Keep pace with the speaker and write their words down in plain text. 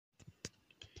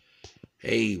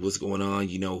Hey, what's going on?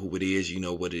 You know who it is. You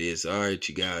know what it is. All right,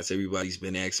 you guys. Everybody's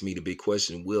been asking me the big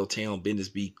question. Will Town Business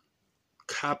be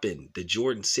copping the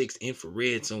Jordan 6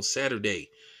 infrareds on Saturday?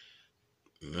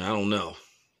 I don't know.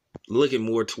 Looking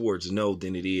more towards no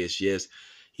than it is yes.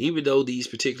 Even though these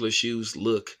particular shoes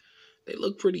they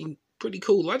look pretty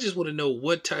cool. I just want to know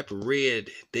what type of red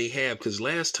they have, because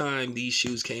last time these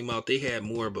shoes came out, they had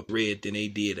more of a red than they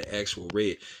did an actual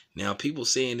red. Now people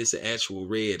saying it's an actual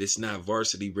red. It's not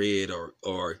varsity red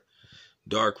or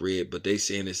dark red, but they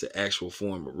saying it's the actual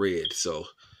form of red. So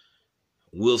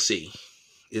we'll see.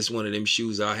 It's one of them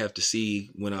shoes I have to see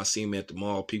when I see them at the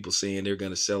mall. People saying they're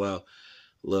gonna sell out.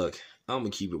 Look, I'm gonna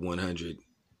keep it 100.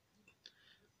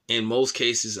 In most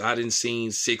cases, I didn't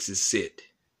seen sixes sit.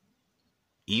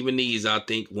 Even these, I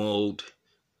think won't.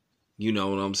 You know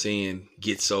what I'm saying?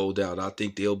 Get sold out. I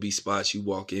think there'll be spots you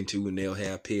walk into and they'll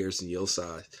have pairs in your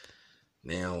size.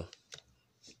 Now,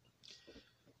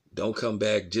 don't come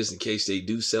back just in case they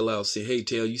do sell out. Say, hey,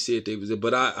 Tail, you said they was,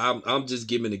 but I'm just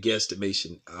giving a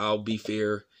guesstimation. I'll be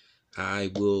fair.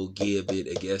 I will give it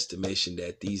a guesstimation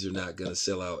that these are not gonna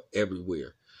sell out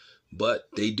everywhere, but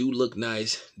they do look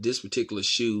nice. This particular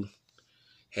shoe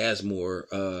has more,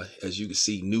 as you can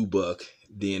see, nubuck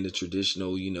than the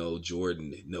traditional,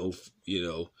 Jordan. No,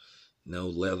 no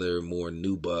leather, more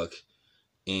nubuck,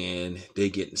 and they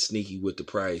getting sneaky with the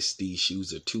price. These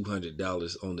shoes are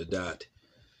 $200 on the dot.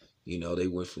 They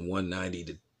went from 190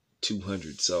 to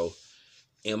 200. So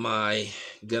am I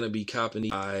gonna be copping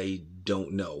these? I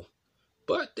don't know,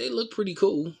 but they look pretty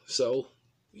cool. So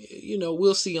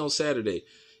we'll see on Saturday.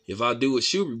 If I do a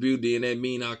shoe review, then that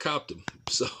mean I copped them.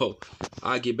 So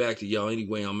I'll get back to y'all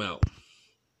anyway. I'm out.